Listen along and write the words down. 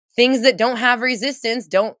Things that don't have resistance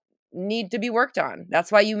don't need to be worked on.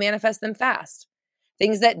 That's why you manifest them fast.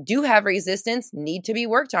 Things that do have resistance need to be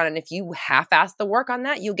worked on. And if you half-ass the work on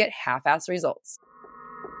that, you'll get half-ass results.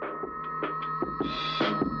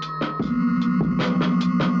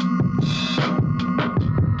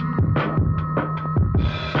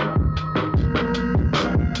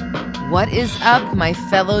 What is up, my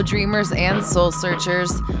fellow dreamers and soul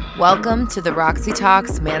searchers? Welcome to the Roxy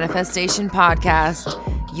Talks Manifestation Podcast,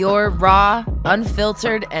 your raw,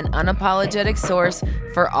 unfiltered, and unapologetic source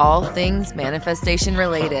for all things manifestation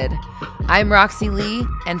related. I'm Roxy Lee,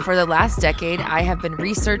 and for the last decade, I have been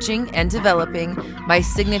researching and developing my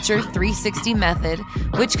signature 360 method,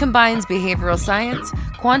 which combines behavioral science,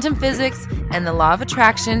 quantum physics, and the law of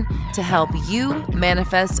attraction to help you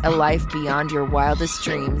manifest a life beyond your wildest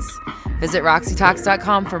dreams. Visit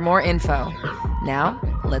RoxyTalks.com for more info. Now,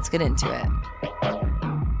 let's get into it.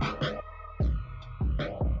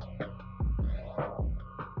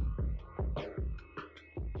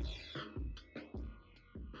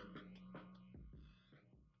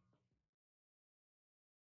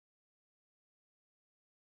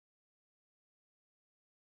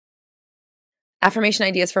 Affirmation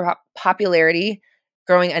ideas for popularity,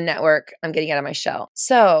 growing a network. I'm getting out of my shell.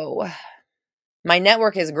 So my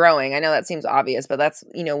network is growing. I know that seems obvious, but that's,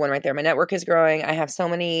 one right there. My network is growing. I have so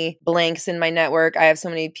many blanks in my network. I have so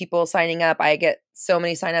many people signing up. I get so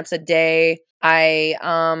many signups a day. I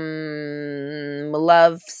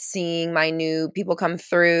love seeing my new people come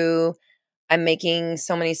through. I'm making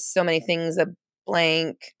so many things a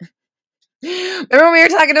blank. Remember when we were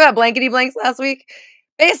talking about blankety blanks last week?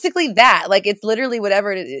 Basically that, it's literally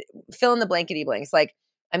whatever it is, fill in the blankety blanks.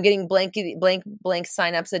 I'm getting blank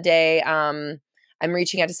signups a day. I'm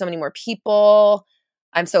reaching out to so many more people.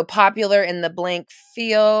 I'm so popular in the blank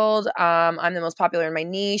field. I'm the most popular in my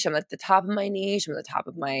niche. I'm at the top of my niche. I'm at the top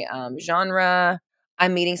of my genre.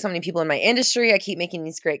 I'm meeting so many people in my industry. I keep making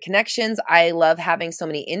these great connections. I love having so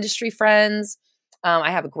many industry friends.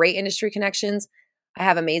 I have great industry connections. I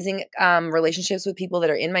have amazing relationships with people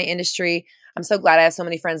that are in my industry. I'm so glad I have so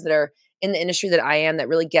many friends that are in the industry that I am that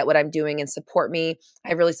really get what I'm doing and support me. I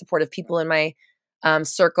have really supportive people in my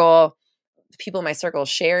circle. People in my circle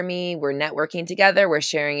share me. We're networking together. We're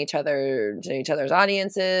sharing each other's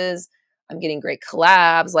audiences. I'm getting great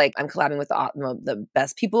collabs. I'm collabing with the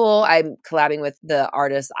best people. I'm collabing with the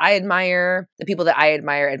artists I admire. The people that I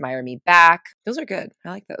admire me back. Those are good. I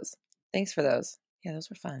like those. Thanks for those. Yeah, those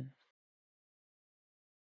were fun.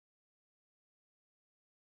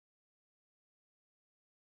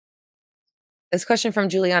 This question from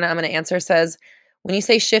Juliana, I'm going to answer, says, when you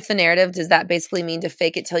say shift the narrative, does that basically mean to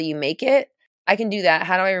fake it till you make it? I can do that.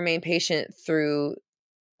 How do I remain patient through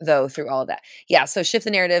all of that? Yeah. So shift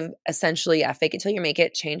the narrative, essentially, fake it till you make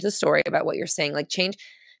it, change the story about what you're saying.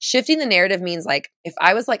 Shifting the narrative means if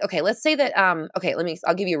I was okay, let's say that,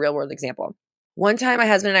 I'll give you a real world example. One time my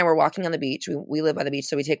husband and I were walking on the beach. We live by the beach,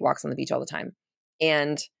 so we take walks on the beach all the time.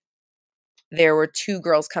 And there were two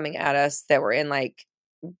girls coming at us that were in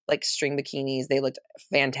string bikinis. They looked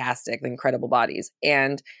fantastic, incredible bodies.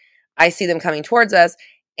 And I see them coming towards us.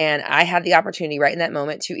 And I had the opportunity right in that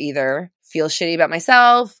moment to either feel shitty about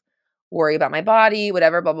myself, worry about my body,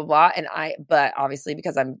 whatever, blah, blah, blah. But obviously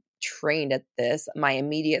because I'm trained at this, my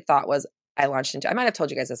immediate thought was I might have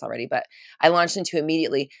told you guys this already, but I launched into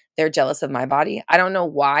immediately, they're jealous of my body. I don't know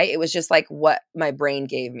why. It was just what my brain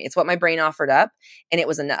gave me. It's what my brain offered up, and it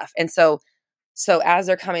was enough. And so as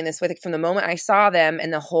they're coming this way, from the moment I saw them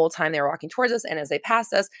and the whole time they were walking towards us, and as they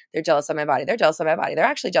passed us, they're jealous of my body. They're jealous of my body. They're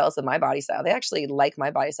actually jealous of my body style. They actually like my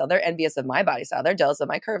body style. They're envious of my body style. They're jealous of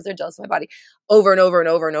my curves. They're jealous of my body, over and over and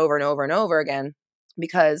over and over and over and over again,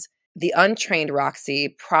 because the untrained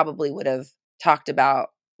Roxy probably would have talked about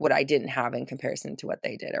what I didn't have in comparison to what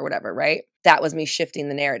they did or whatever, right? That was me shifting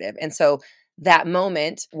the narrative. And so that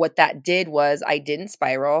moment, what that did was I didn't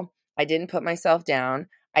spiral. I didn't put myself down.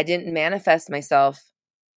 I didn't manifest myself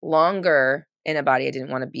longer in a body I didn't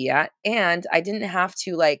want to be at. And I didn't have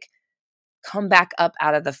to come back up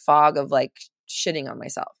out of the fog of shitting on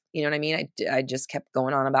myself. You know what I mean? I just kept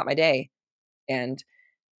going on about my day. And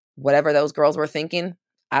whatever those girls were thinking,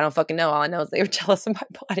 I don't fucking know. All I know is they were jealous of my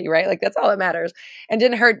body, right? That's all that matters. And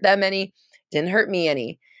didn't hurt them any, didn't hurt me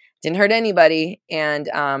any, didn't hurt anybody. And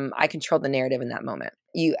I controlled the narrative in that moment.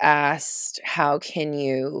 You asked, how can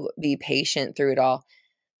you be patient through it all?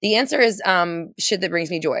 The answer is shit that brings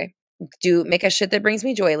me joy. Make a shit that brings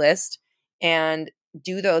me joy list and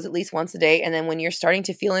do those at least once a day. And then when you're starting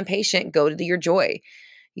to feel impatient, go to your joy.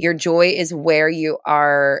 Your joy is where you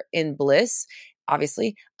are in bliss.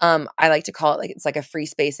 obviously. I like to call it like it's like a free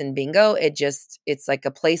space in bingo. It's like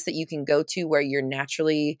a place that you can go to where you're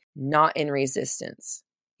naturally not in resistance.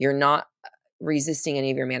 You're not resisting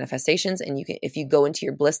any of your manifestations. And you can, if you go into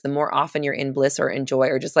your bliss, the more often you're in bliss or enjoy,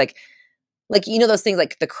 or just like, those things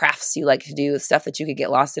like the crafts you like to do, stuff that you could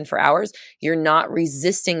get lost in for hours, you're not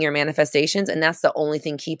resisting your manifestations. And that's the only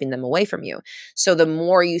thing keeping them away from you. So the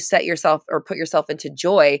more you set yourself or put yourself into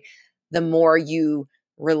joy, the more you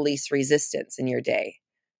release resistance in your day.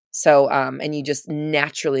 So, and you just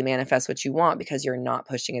naturally manifest what you want because you're not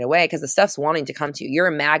pushing it away, because the stuff's wanting to come to you. You're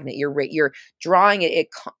a magnet. You're drawing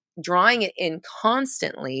drawing it in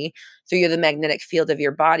constantly through the magnetic field of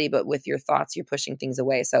your body, but with your thoughts, you're pushing things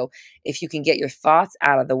away. So if you can get your thoughts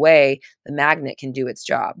out of the way, the magnet can do its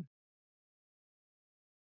job.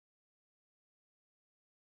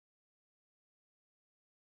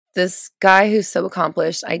 This guy who's so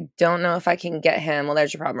accomplished, I don't know if I can get him. Well,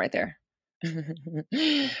 there's your problem right there.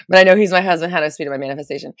 But I know he's my husband. How to speed up my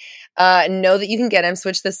manifestation? Know that you can get him.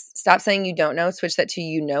 Switch this. Stop saying you don't know. Switch that to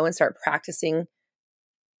you know, and start practicing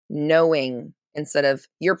knowing instead of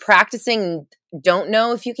you're practicing don't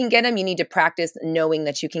know if you can get him. You need to practice knowing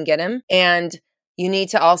that you can get him. And you need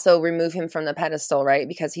to also remove him from the pedestal, right?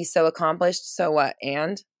 Because he's so accomplished. So what?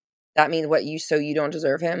 And that means so you don't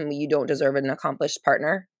deserve him. You don't deserve an accomplished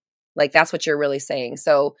partner. Like that's what you're really saying.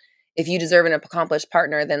 So if you deserve an accomplished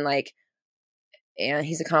partner, then like, and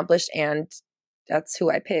he's accomplished and that's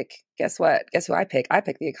who I pick. Guess what? Guess who I pick? I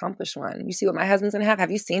pick the accomplished one. You see what my husband's going to have?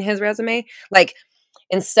 Have you seen his resume? Like,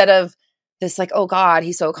 instead of this, like, oh God,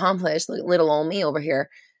 he's so accomplished, little old me over here,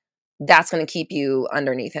 that's going to keep you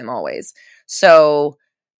underneath him always. So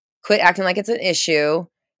quit acting like it's an issue,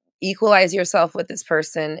 equalize yourself with this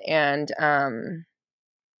person, and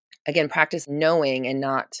again, practice knowing and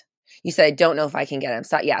not, you said, I don't know if I can get him.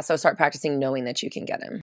 So start practicing knowing that you can get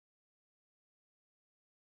him.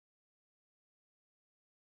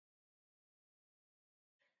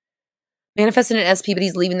 Manifested an SP, but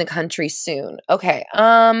he's leaving the country soon. Okay.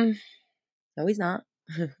 No, he's not.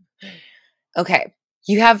 Okay.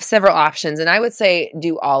 You have several options, and I would say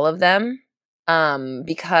do all of them.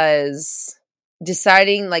 Because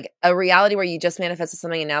deciding like a reality where you just manifested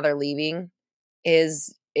something and now they're leaving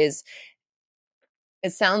is it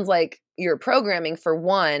sounds like you're programming for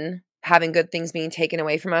one, having good things being taken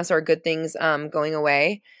away from us or good things going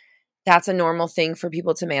away. That's a normal thing for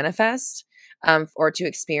people to manifest or to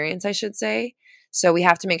experience, I should say. So we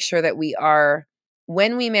have to make sure that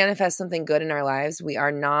when we manifest something good in our lives, we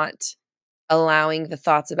are not allowing the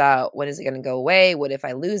thoughts about when is it going to go away? What if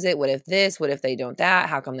I lose it? What if this? What if they don't that?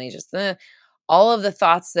 How come they just all of the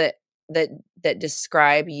thoughts that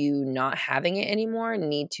describe you not having it anymore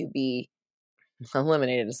need to be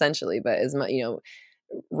eliminated essentially, but as much,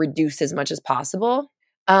 reduced as much as possible.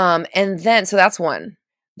 And then, so that's one.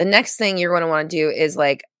 The next thing you're going to want to do is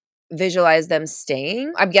like visualize them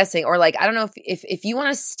staying, I'm guessing, or like, I don't know if you want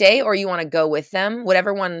to stay or you want to go with them,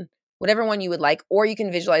 whatever one you would like, or you can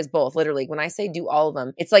visualize both. Literally, when I say do all of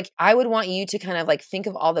them, it's like, I would want you to kind of like think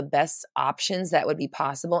of all the best options that would be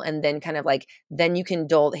possible. And then kind of like, then you can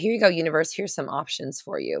here you go, universe, here's some options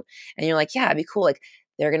for you. And you're like, yeah, it'd be cool. Like,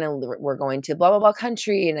 we're going to blah, blah, blah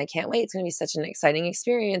country and I can't wait. It's going to be such an exciting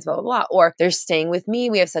experience, blah, blah, blah. Or they're staying with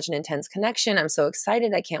me. We have such an intense connection. I'm so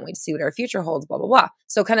excited. I can't wait to see what our future holds, blah, blah, blah.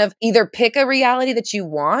 So kind of either pick a reality that you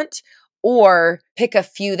want or pick a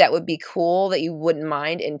few that would be cool that you wouldn't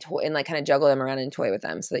mind and like kind of juggle them around and toy with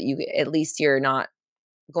them so that you, at least you're not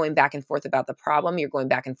going back and forth about the problem. You're going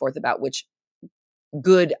back and forth about which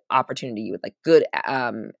good opportunity you would like, good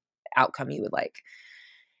outcome you would like.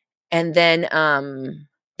 And then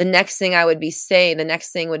the next thing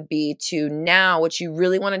would be to now what you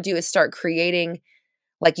really want to do is start creating,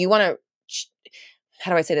 like you want to,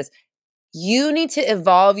 how do I say this? You need to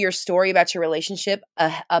evolve your story about your relationship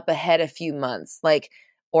up ahead a few months, like,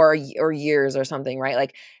 or years or something, right?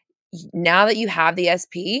 Like now that you have the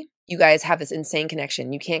SP, you guys have this insane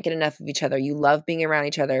connection. You can't get enough of each other. You love being around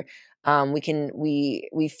each other.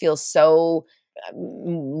 We feel so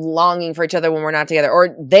longing for each other when we're not together,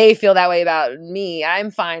 or they feel that way about me. I'm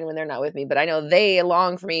fine when they're not with me, but I know they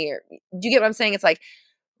long for me. Do you get what I'm saying? It's like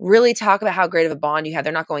really talk about how great of a bond you have.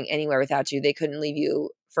 They're not going anywhere without you. They couldn't leave you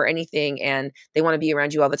for anything, and they want to be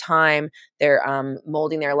around you all the time. They're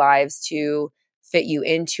molding their lives to fit you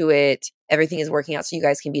into it. Everything is working out so you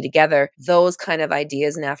guys can be together. Those kind of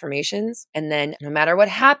ideas and affirmations. And then no matter what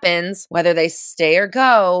happens, whether they stay or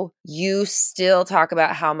go, you still talk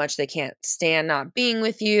about how much they can't stand not being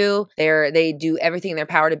with you. They do everything in their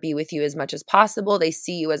power to be with you as much as possible. They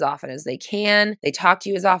see you as often as they can. They talk to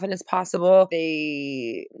you as often as possible.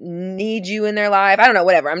 They need you in their life. I don't know,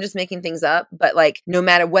 whatever. I'm just making things up. But like, no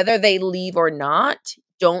matter whether they leave or not,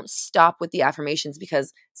 don't stop with the affirmations,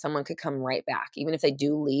 because someone could come right back. Even if they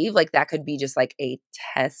do leave, like that could be just like a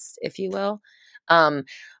test, if you will.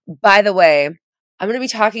 By the way, I'm going to be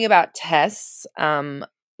talking about tests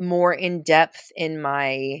more in depth in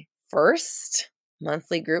my first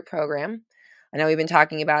monthly group program. I know we've been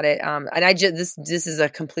talking about it. And I just, this is a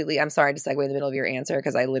completely, I'm sorry to segue in the middle of your answer,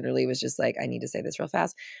 because I literally was just like, I need to say this real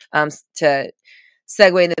fast to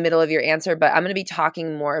segue in the middle of your answer, but I'm going to be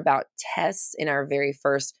talking more about tests in our very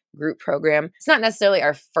first group program. It's not necessarily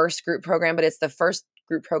our first group program, but it's the first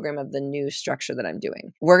group program of the new structure that I'm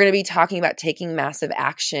doing. We're going to be talking about taking massive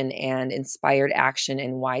action and inspired action,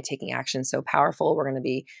 and why taking action is so powerful. We're going to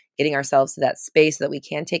be getting ourselves to that space so that we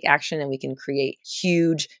can take action and we can create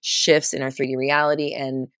huge shifts in our 3D reality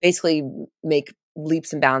and basically make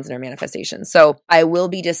leaps and bounds in our manifestation. So I will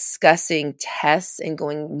be discussing tests and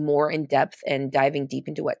going more in depth and diving deep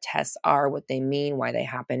into what tests are, what they mean, why they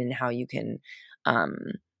happen, and how you can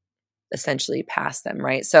essentially pass them,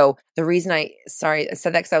 right? So the reason I said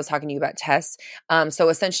that because I was talking to you about tests. So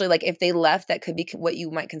essentially, like if they left, that could be what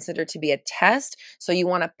you might consider to be a test. So you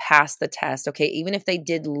want to pass the test, okay? Even if they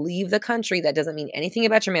did leave the country, that doesn't mean anything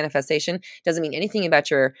about your manifestation, doesn't mean anything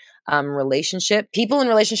about your relationship. People in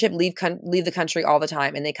relationship leave the country all the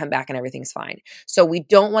time, and they come back and everything's fine. So we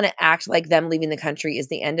don't want to act like them leaving the country is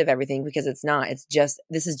the end of everything, because it's not.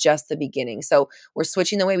 This is just the beginning. So we're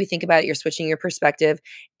switching the way we think about it. You're switching your perspective,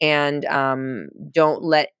 and don't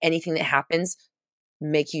let anything that happens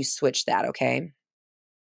make you switch that, okay?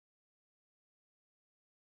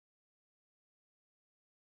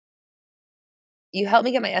 You helped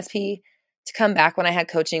me get my SP to come back when I had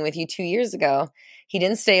coaching with you 2 years ago. He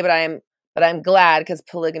didn't stay, but I'm glad, because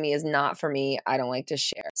polygamy is not for me. I don't like to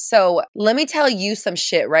share. So let me tell you some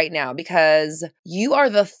shit right now, because you are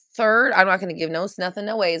the third. I'm not going to give nothing,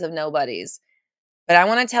 no ways of nobodies, but I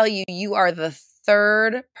want to tell you, you are the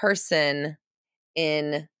third person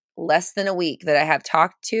in less than a week that I have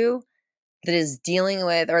talked to that is dealing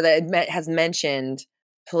with, or that has mentioned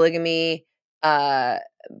polygamy,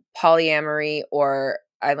 polyamory, or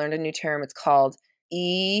I learned a new term. It's called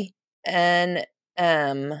ENM,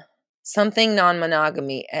 something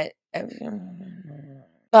non-monogamy.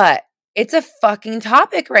 But it's a fucking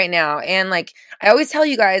topic right now. And like, I always tell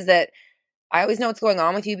you guys that I always know what's going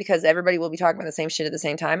on with you, because everybody will be talking about the same shit at the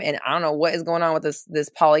same time. And I don't know what is going on with this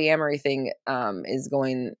polyamory thing.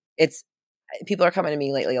 People are coming to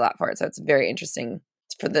me lately a lot for it. So it's very interesting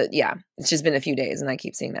it's just been a few days and I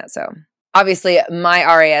keep seeing that. So obviously my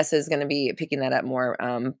RAS is going to be picking that up more.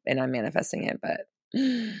 And I'm manifesting it, but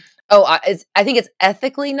I think it's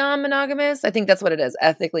ethically non-monogamous. I think that's what it is.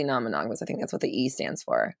 Ethically non-monogamous. I think that's what the E stands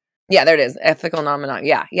for. Yeah, there it is. Ethical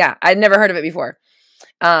non-monogamous. Yeah. I'd never heard of it before.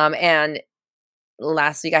 And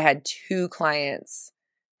last week I had 2 clients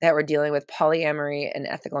that were dealing with polyamory and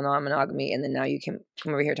ethical non-monogamy. And then now you can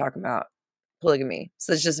come over here talking about polygamy.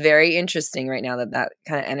 So it's just very interesting right now that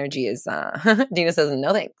kind of energy is, Dina says,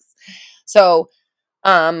 no thanks. So,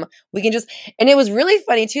 we can and it was really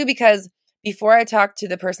funny too, because before I talked to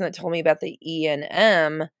the person that told me about the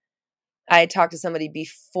ENM, I had talked to somebody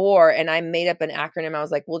before and I made up an acronym. I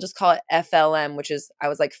was like, we'll just call it FLM, I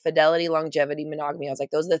was like fidelity, longevity, monogamy. I was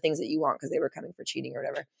like, those are the things that you want, because they were coming for cheating or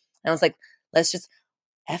whatever. And I was like, let's just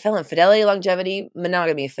FLM, fidelity, longevity,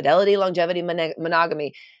 monogamy, fidelity, longevity,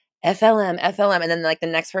 monogamy, FLM. And then like the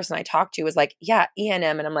next person I talked to was like, yeah, ENM.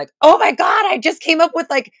 And I'm like, oh my God, I just came up with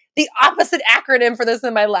like the opposite acronym for this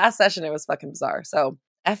in my last session. It was fucking bizarre. So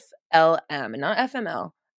FLM, not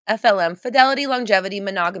FML. FLM, fidelity, longevity,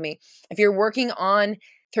 monogamy. If you're working on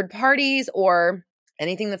third parties or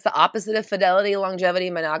anything that's the opposite of fidelity,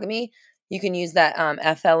 longevity, monogamy, you can use that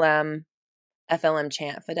FLM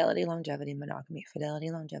chant: fidelity, longevity, monogamy,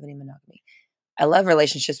 fidelity, longevity, monogamy. I love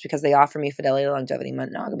relationships because they offer me fidelity, longevity,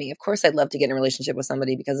 monogamy. Of course, I'd love to get in a relationship with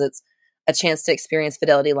somebody because it's a chance to experience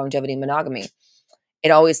fidelity, longevity, monogamy. It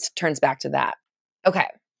always turns back to that. Okay.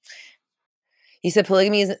 He said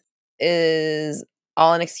polygamy is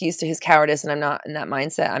all an excuse to his cowardice, and I'm not in that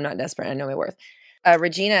mindset. I'm not desperate. I know my worth.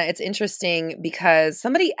 Regina, it's interesting because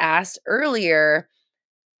somebody asked earlier,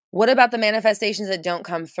 what about the manifestations that don't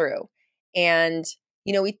come through? And,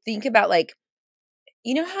 we think about like,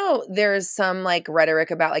 how there's some like rhetoric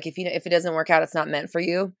about like, if it doesn't work out, it's not meant for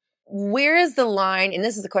you. where is the line? And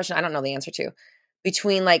this is a question I don't know the answer to,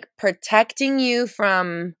 between like protecting you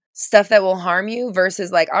from stuff that will harm you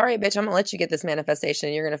versus like, all right, bitch, I'm gonna let you get this manifestation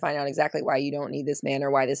and you're gonna find out exactly why you don't need this man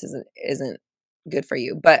or why this isn't good for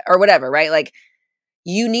you, but or whatever, right? Like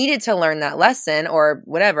you needed to learn that lesson or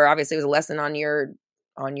whatever. Obviously, it was a lesson on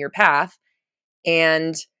your path,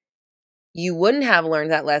 and you wouldn't have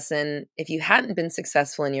learned that lesson if you hadn't been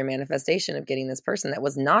successful in your manifestation of getting this person that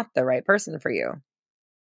was not the right person for you.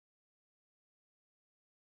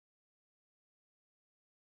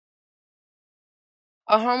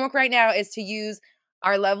 Our homework right now is to use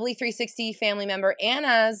our lovely 360 family member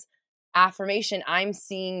Anna's affirmation. I'm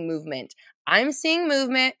seeing movement. I'm seeing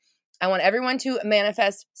movement. I want everyone to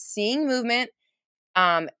manifest seeing movement.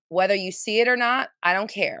 Whether you see it or not, I don't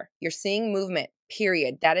care. You're seeing movement,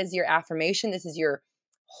 period. That is your affirmation. This is your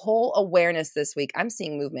whole awareness this week. I'm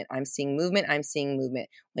seeing movement. I'm seeing movement. I'm seeing movement.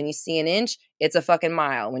 When you see an inch, it's a fucking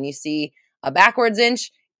mile. When you see a backwards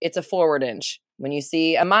inch, it's a forward inch. When you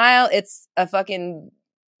see a mile, it's a fucking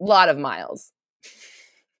lot of miles.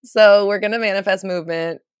 So we're going to manifest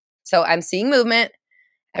movement. So I'm seeing movement.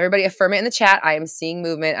 Everybody affirm it in the chat. I am seeing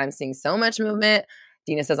movement. I'm seeing so much movement.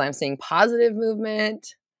 Dina says I'm seeing positive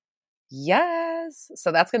movement. Yes.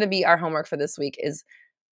 So that's going to be our homework for this week is,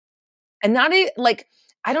 and not like,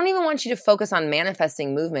 I don't even want you to focus on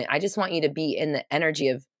manifesting movement. I just want you to be in the energy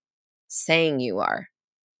of saying you are,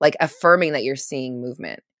 like affirming that you're seeing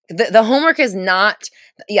movement. The homework is not,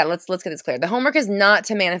 let's get this clear. The homework is not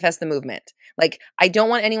to manifest the movement. Like, I don't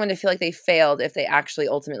want anyone to feel like they failed if they actually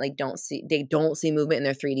ultimately don't see movement in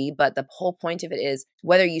their 3D. But the whole point of it is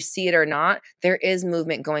whether you see it or not, there is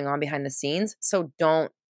movement going on behind the scenes. So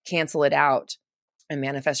don't cancel it out and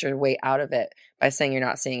manifest your way out of it by saying you're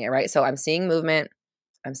not seeing it, right? So I'm seeing movement.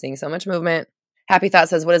 I'm seeing so much movement. Happy Thought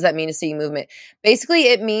says, what does that mean to see movement? Basically,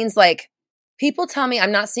 it means like, people tell me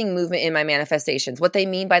I'm not seeing movement in my manifestations. What they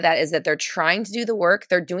mean by that is that they're trying to do the work,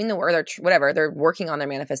 they're doing the work, they're working on their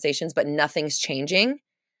manifestations, but nothing's changing.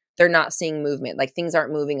 They're not seeing movement, like things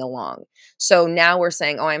aren't moving along. So now we're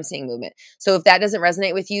saying, oh, I'm seeing movement. So if that doesn't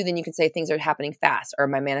resonate with you, then you can say things are happening fast, or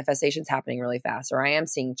my manifestation's happening really fast, or I am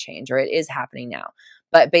seeing change, or it is happening now.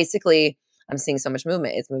 But basically, I'm seeing so much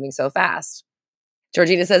movement. It's moving so fast.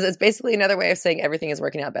 Georgina says it's basically another way of saying everything is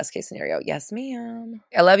working out best case scenario. Yes, ma'am.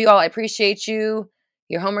 I love you all. I appreciate you.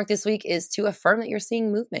 Your homework this week is to affirm that you're seeing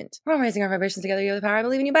movement. We're all raising our vibrations together. You have the power. I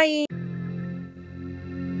believe in you. Bye.